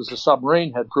 just as the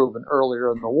submarine had proven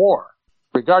earlier in the war.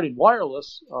 Regarding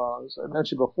wireless, as I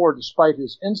mentioned before, despite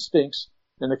his instincts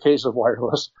in the case of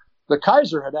wireless, the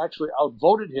Kaiser had actually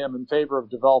outvoted him in favor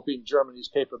of developing Germany's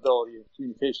capability of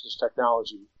communications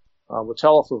technology with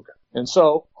Telefunken. And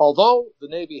so, although the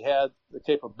Navy had the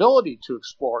capability to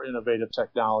explore innovative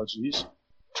technologies,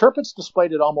 Tirpitz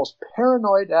displayed an almost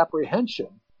paranoid apprehension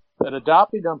that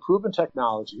adopting unproven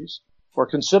technologies or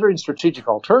considering strategic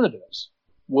alternatives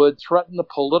would threaten the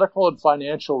political and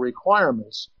financial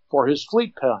requirements for his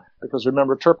fleet plan. Because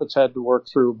remember, Tirpitz had to work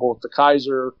through both the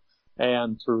Kaiser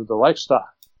and through the Reichstag.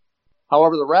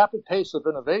 However, the rapid pace of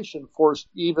innovation forced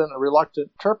even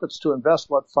reluctant Tirpitz to invest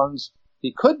what funds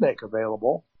he could make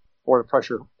available, or to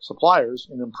pressure suppliers,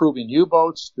 in improving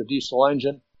U-boats, the diesel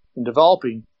engine, and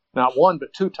developing not one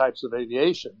but two types of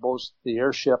aviation, both the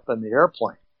airship and the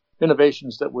airplane.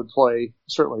 Innovations that would play,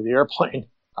 certainly the airplane,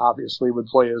 obviously, would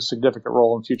play a significant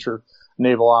role in future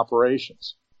naval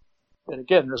operations. And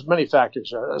again, there's many factors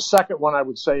there. A second one I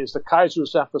would say is the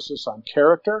Kaiser's emphasis on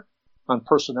character, on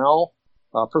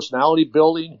personality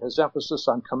building, his emphasis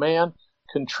on command,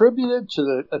 contributed to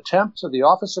the attempt of the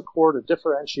officer corps to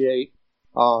differentiate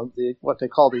what they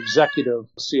call the executive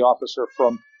sea officer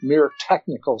from mere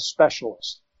technical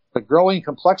specialist. The growing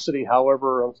complexity,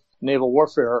 however, of naval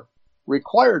warfare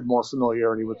required more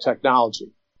familiarity with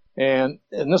technology. And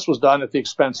this was done at the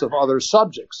expense of other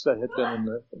subjects that had been in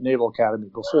the Naval Academy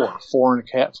before,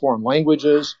 foreign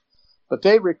languages. But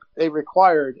they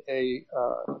required a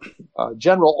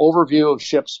general overview of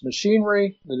ships'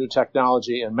 machinery, the new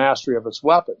technology, and mastery of its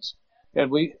weapons.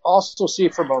 And we also see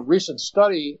from a recent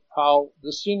study how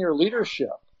the senior leadership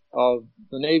of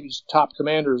the Navy's top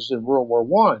commanders in World War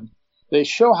I, they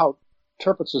show how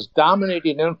Tirpitz's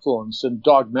dominating influence and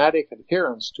dogmatic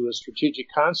adherence to his strategic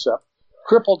concept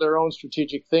crippled their own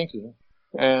strategic thinking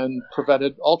and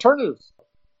prevented alternatives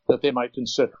that they might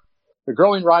consider. The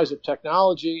growing rise of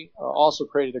technology also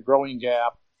created a growing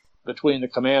gap between the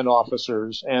command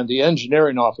officers and the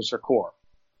engineering officer corps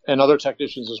and other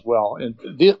technicians as well. And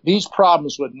these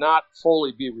problems would not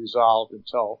fully be resolved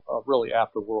until really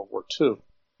after World War II.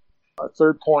 A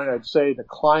third point, I'd say the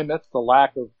climate, the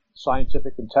lack of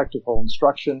scientific and technical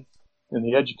instruction in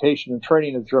the education and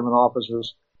training of German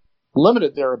officers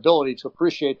limited their ability to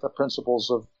appreciate the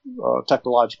principles of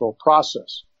technological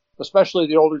process, especially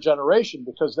the older generation,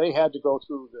 because they had to go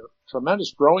through the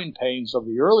tremendous growing pains of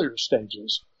the earlier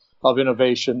stages of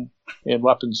innovation in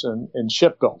weapons and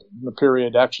shipbuilding. The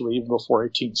period actually even before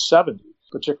 1870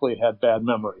 particularly had bad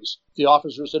memories. The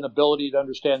officers' inability to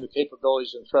understand the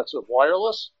capabilities and threats of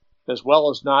wireless, as well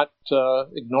as not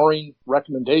ignoring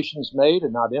recommendations made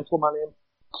and not implementing them,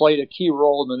 played a key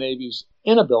role in the Navy's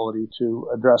inability to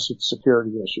address its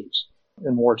security issues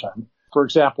in wartime. For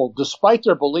example, despite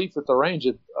their belief that the range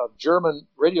of German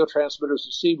radio transmitters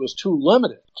at sea was too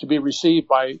limited to be received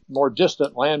by more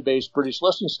distant land-based British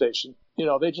listening stations,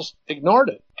 they just ignored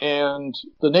it. And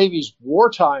the Navy's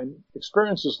wartime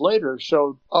experiences later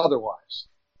showed otherwise,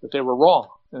 that they were wrong.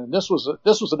 And this was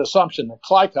an assumption that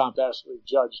Kleikamp actually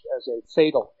judged as a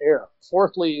fatal error.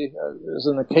 Fourthly, as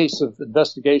in the case of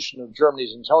investigation of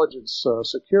Germany's intelligence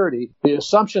security, the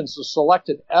assumptions of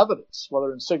selected evidence,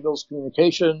 whether in signals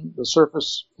communication, the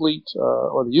surface fleet,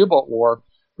 or the U-boat war,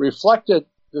 reflected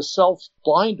the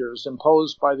self-blinders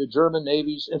imposed by the German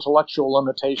Navy's intellectual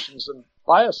limitations and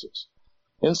biases.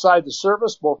 Inside the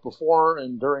service, both before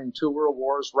and during two world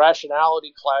wars,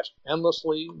 rationality clashed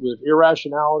endlessly with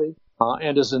irrationality.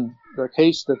 And as in the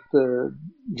case that the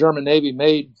German Navy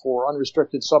made for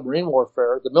unrestricted submarine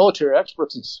warfare, the military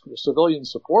experts and civilian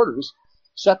supporters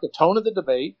set the tone of the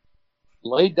debate,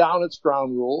 laid down its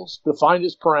ground rules, defined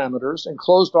its parameters, and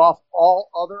closed off all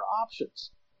other options,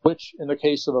 which, in the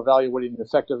case of evaluating the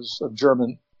effectiveness of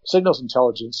German signals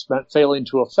intelligence, meant failing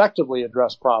to effectively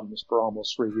address problems for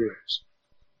almost 3 years.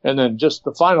 And then just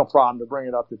the final problem, to bring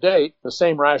it up to date, the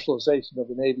same rationalization of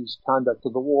the Navy's conduct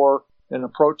of the war and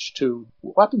approach to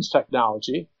weapons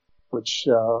technology, which,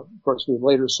 of course, we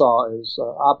later saw as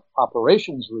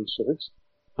operations research,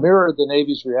 mirrored the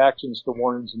Navy's reactions to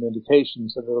warnings and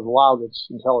indications that had allowed its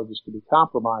intelligence to be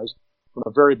compromised from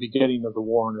the very beginning of the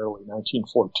war in early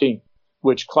 1914,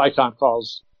 which Kleikamp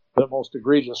calls the most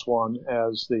egregious one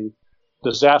as the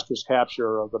disastrous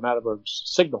capture of the Maddenberg's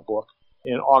signal book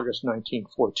in August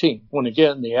 1914, when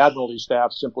again the Admiralty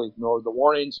staff simply ignored the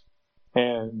warnings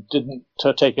and didn't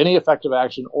take any effective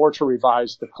action or to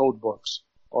revise the code books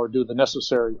or do the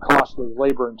necessary costly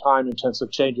labor and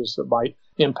time-intensive changes that might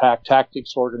impact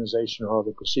tactics, organization, or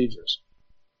other procedures.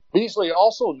 Beasley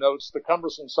also notes the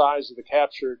cumbersome size of the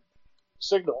captured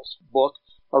signals book,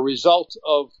 a result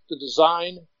of the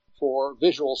design for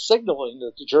visual signaling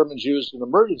that the Germans used in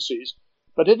emergencies,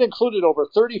 but it included over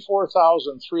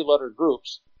 34,000 three-letter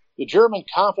groups. The German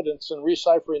confidence in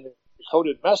deciphering the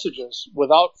coded messages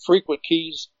without frequent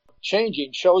keys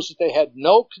changing shows that they had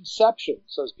no conception,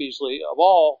 says Beasley, at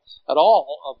all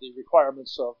of the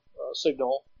requirements of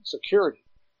signal security.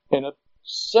 In a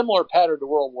similar pattern to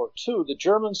World War II, the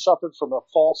Germans suffered from a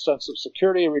false sense of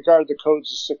security and regarded the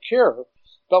codes as secure,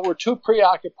 but were too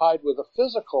preoccupied with the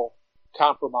physical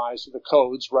compromise of the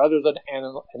codes rather than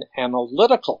an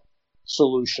analytical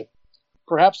solution.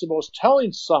 Perhaps the most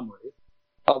telling summary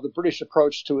of the British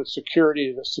approach to its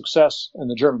security, its success, and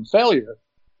the German failure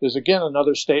is again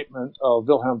another statement of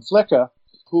Wilhelm Flicke,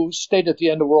 who stated at the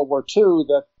end of World War II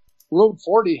that Room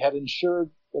 40 had ensured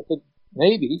that the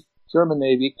Navy, German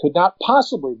Navy, could not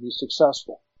possibly be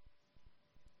successful.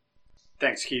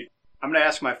 Thanks, Keith. I'm going to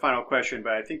ask my final question,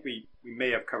 but I think we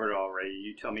may have covered it already.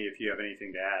 You tell me if you have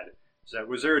anything to add.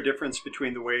 Was there a difference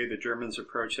between the way the Germans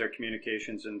approached their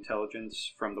communications and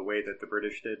intelligence from the way that the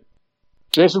British did?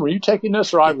 Jason, were you taking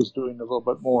this, or I was doing a little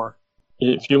bit more?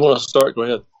 If you want to start, go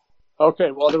ahead.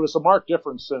 Okay, well, there was a marked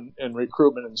difference in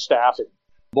recruitment and staffing.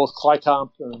 Both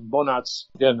Kleikamp and Bonatz,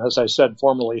 again, as I said,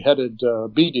 formerly headed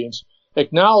B-Dienst,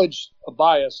 acknowledged a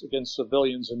bias against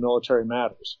civilians in military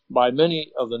matters by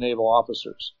many of the naval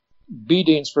officers.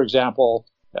 B-Dienst, for example,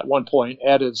 at one point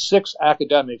added 6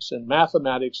 academics in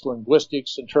mathematics,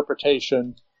 linguistics,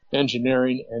 interpretation,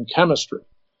 engineering, and chemistry.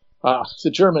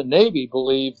 The German Navy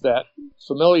believed that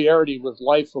familiarity with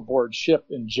life aboard ship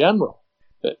in general,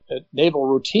 that naval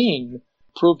routine,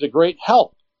 proved a great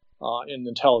help in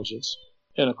intelligence.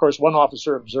 And of course, one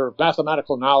officer observed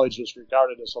mathematical knowledge was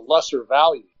regarded as a lesser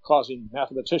value, causing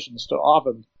mathematicians to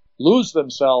often lose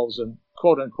themselves in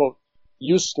quote-unquote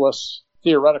useless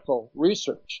theoretical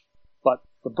research. But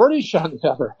the British, on the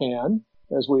other hand,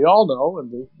 as we all know,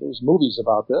 and there's movies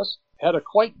about this, had a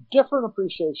quite different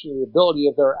appreciation of the ability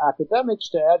of their academics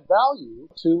to add value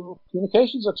to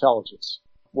communications intelligence.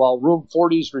 While Room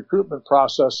 40's recruitment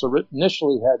process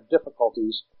initially had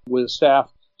difficulties with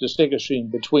staff distinguishing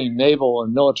between naval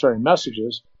and military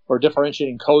messages or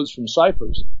differentiating codes from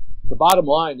ciphers, the bottom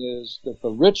line is that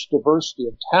the rich diversity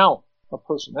of talent, of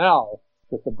personnel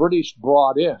that the British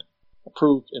brought in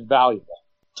proved invaluable.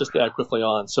 Just to add quickly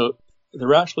on, so there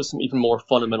were actually some even more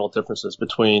fundamental differences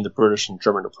between the British and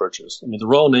German approaches. I mean, the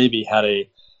Royal Navy had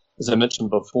as I mentioned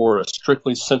before, a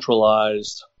strictly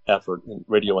centralized effort in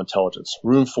radio intelligence.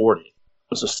 Room 40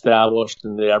 was established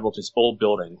in the Admiralty's old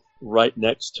building right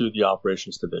next to the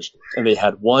Operations Division. And they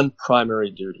had one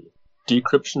primary duty,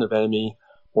 decryption of enemy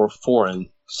or foreign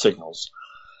signals.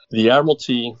 The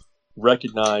Admiralty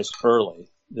recognized early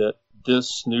that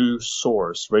this new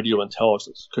source, radio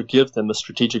intelligence, could give them a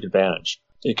strategic advantage.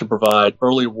 It could provide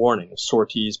early warning of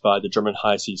sorties by the German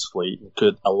High Seas Fleet and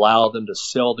could allow them to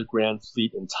sail the Grand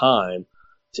Fleet in time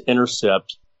to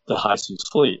intercept the High Seas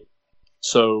Fleet.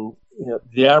 So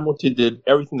the Admiralty did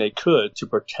everything they could to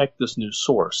protect this new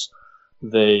source.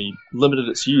 They limited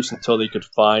its use until they could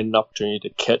find an opportunity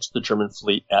to catch the German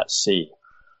fleet at sea.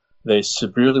 They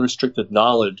severely restricted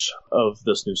knowledge of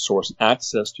this new source,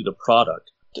 access to the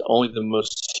product, to only the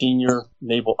most senior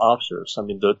naval officers. I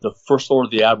mean, the First Lord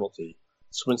of the Admiralty,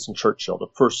 Winston Churchill, the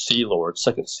First Sea Lord,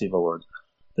 Second Sea Lord,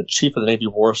 the Chief of the Navy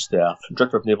War Staff,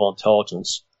 Director of Naval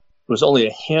Intelligence. There was only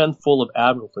a handful of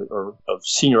Admiralty or of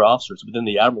senior officers within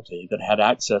the Admiralty that had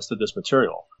access to this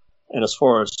material. And as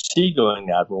far as seagoing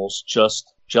admirals,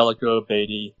 just Jellicoe,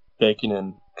 Beatty, Bacon,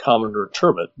 and Commodore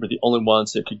Turbot were the only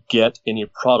ones that could get any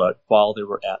product while they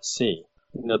were at sea.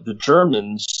 The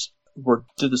Germans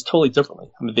did this totally differently.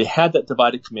 I mean, they had that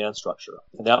divided command structure,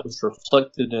 and that was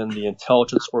reflected in the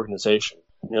intelligence organization.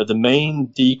 The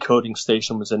main decoding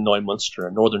station was in Neumünster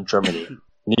in northern Germany,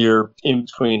 in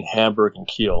between Hamburg and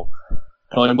Kiel.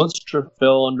 Neumünster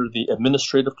fell under the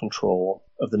administrative control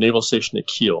of the naval station at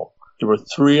Kiel. There were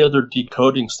 3 other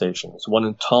decoding stations, one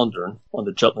in Tondern on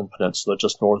the Jutland Peninsula,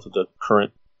 just north of the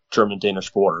current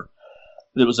German-Danish border.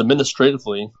 It was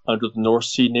administratively under the North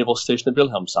Sea Naval Station at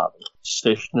Wilhelmshaven,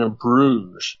 station in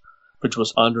Bruges, which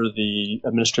was under the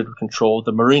administrative control of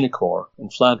the Marine Corps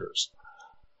in Flanders,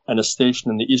 and a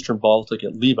station in the eastern Baltic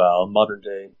at Libau,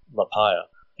 modern-day Lapaya.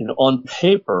 On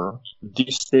paper,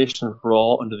 these stations were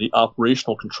all under the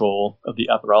operational control of the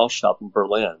Admiralstab in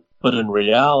Berlin. But in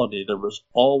reality, there was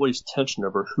always tension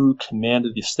over who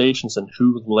commanded these stations and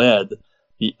who led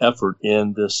the effort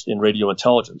in radio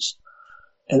intelligence.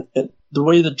 And the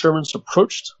way the Germans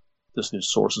approached this new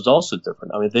source is also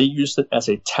different. I mean, they used it as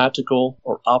a tactical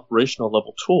or operational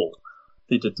level tool.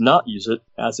 They did not use it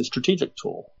as a strategic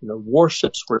tool.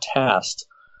 Warships were tasked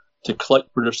to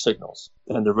collect British signals,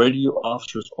 and the radio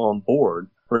officers on board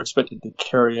were expected to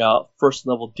carry out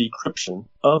first-level decryption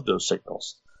of those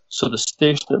signals. So the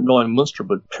station at Neumünster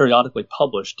would periodically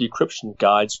publish decryption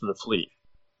guides for the fleet.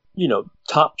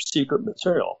 Top secret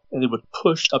material. And they would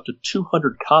push up to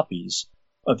 200 copies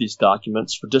of these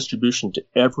documents for distribution to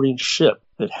every ship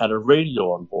that had a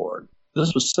radio on board.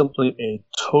 This was simply a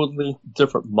totally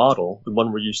different model than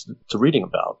one we're used to reading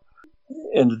about.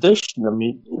 In addition,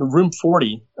 Room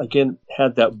 40, again,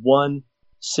 had that one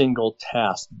single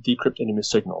task, decrypt enemy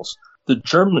signals. The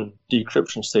German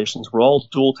decryption stations were all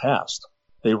dual-tasked.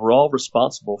 They were all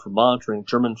responsible for monitoring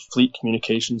German fleet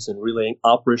communications and relaying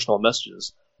operational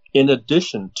messages, in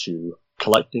addition to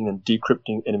collecting and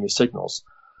decrypting enemy signals.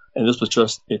 And this was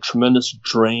just a tremendous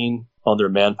drain on their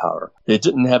manpower. They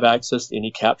didn't have access to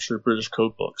any captured British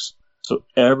code books. So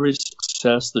every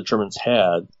success the Germans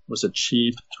had was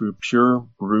achieved through pure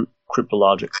brute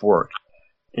cryptologic work.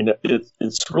 And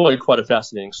it's really quite a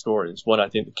fascinating story. It's one I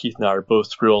think that Keith and I are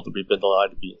both thrilled that we've been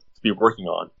delighted to be working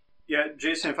on. Yeah,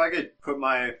 Jason, if I could put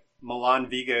my Milan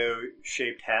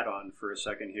Vigo-shaped hat on for a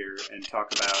second here and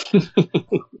talk about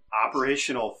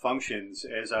operational functions.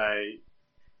 As I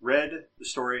read the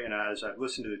story and as I've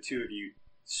listened to the two of you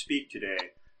speak today,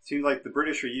 it seems like the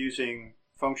British are using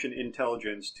function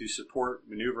intelligence to support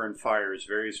maneuver and fires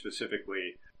very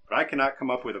specifically, but I cannot come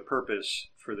up with a purpose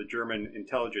for the German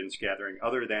intelligence gathering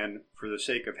other than for the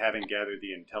sake of having gathered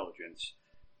the intelligence.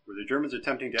 Were the Germans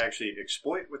attempting to actually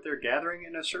exploit what they're gathering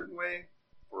in a certain way?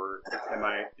 Or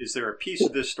is there a piece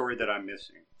of this story that I'm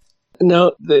missing?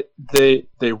 No,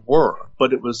 they were,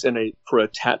 but it was for a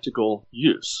tactical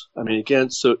use. I mean,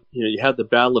 again, so you had the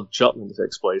Battle of Jutland that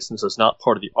takes place, and this is not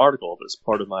part of the article, but it's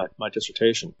part of my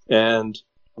dissertation. And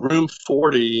Room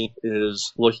 40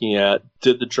 is looking at,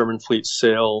 did the German fleet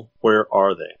sail? Where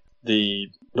are they? The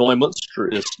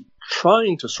Neumünster is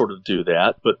trying to sort of do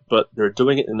that, but they're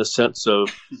doing it in the sense of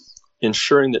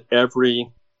ensuring that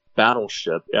every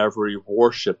battleship, every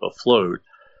warship afloat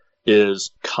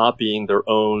is copying their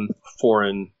own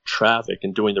foreign traffic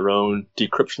and doing their own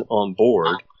decryption on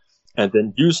board and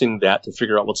then using that to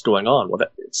figure out what's going on. Well,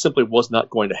 it simply was not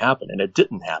going to happen, and it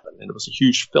didn't happen, and it was a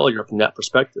huge failure from that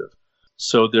perspective.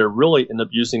 So they're really end up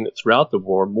using it throughout the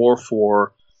war more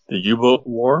for the U-boat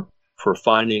war, for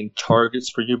finding targets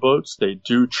for U-boats. They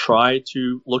do try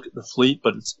to look at the fleet,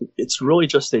 but it's really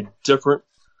just a different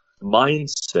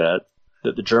mindset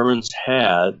that the Germans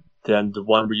had than the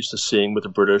one we're used to seeing with the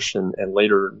British and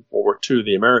later in World War II,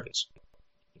 the Americans.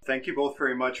 Thank you both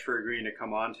very much for agreeing to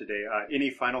come on today.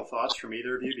 Any final thoughts from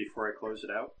either of you before I close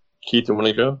it out? Keith, you want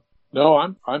to go? No,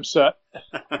 I'm set.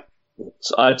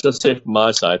 So I just say from my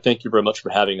side, thank you very much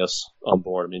for having us on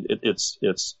board. I mean, it's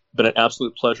been an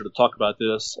absolute pleasure to talk about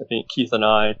this. I think Keith and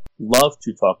I love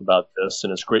to talk about this,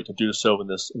 and it's great to do so in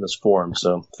this forum.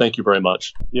 So thank you very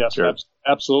much. Yes, Jared.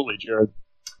 Absolutely, Jared.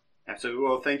 Absolutely.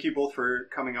 Well, thank you both for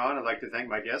coming on. I'd like to thank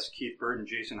my guests, Keith Bird and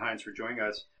Jason Hines, for joining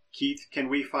us. Keith, can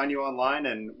we find you online,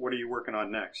 and what are you working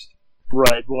on next?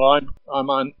 Right. Well, I'm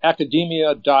on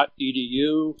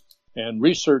academia.edu and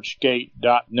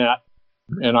researchgate.net.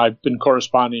 And I've been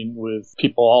corresponding with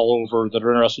people all over that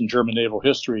are interested in German naval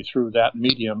history through that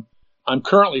medium. I'm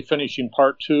currently finishing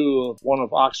part 2 of one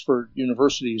of Oxford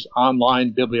University's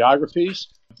online bibliographies.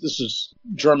 This is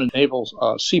German naval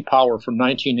sea power from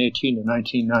 1918 to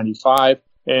 1995.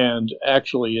 And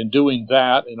actually, in doing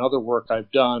that and other work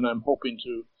I've done, I'm hoping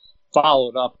to follow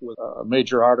it up with a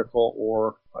major article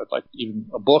or I'd like even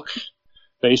a book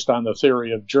based on the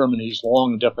theory of Germany's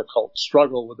long and difficult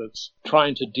struggle with its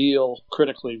trying to deal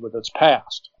critically with its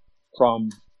past from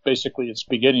basically its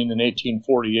beginning in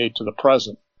 1848 to the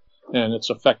present and its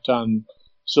effect on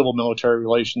civil military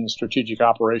relations, strategic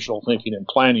operational thinking and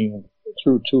planning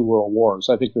through 2 world wars.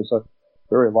 I think there's a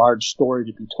very large story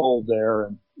to be told there,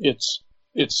 and it's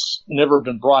never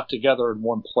been brought together in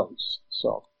one place.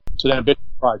 So it's an ambitious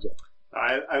project.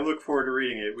 I look forward to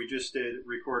reading it. We just did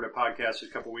record a podcast a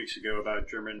couple weeks ago about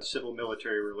German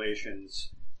civil-military relations,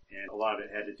 and a lot of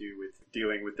it had to do with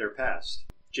dealing with their past.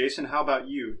 Jason, how about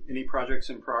you? Any projects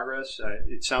in progress?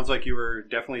 It sounds like you were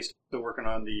definitely still working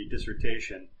on the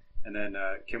dissertation. And then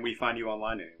can we find you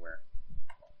online anywhere?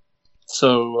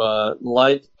 So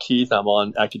like Keith, I'm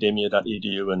on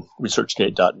academia.edu and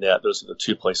researchgate.net. Those are the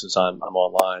 2 places I'm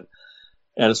online.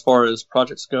 And as far as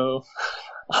projects go,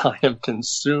 I am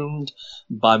consumed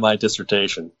by my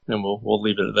dissertation, and we'll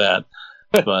leave it at that.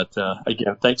 But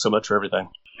again, thanks so much for everything.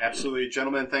 Absolutely.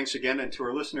 Gentlemen, thanks again. And to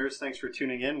our listeners, thanks for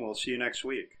tuning in. We'll see you next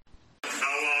week. I walked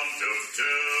up to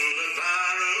the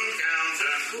barrel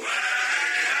counter.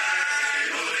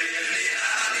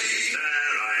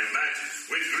 There I met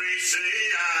with Greasy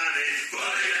Annie.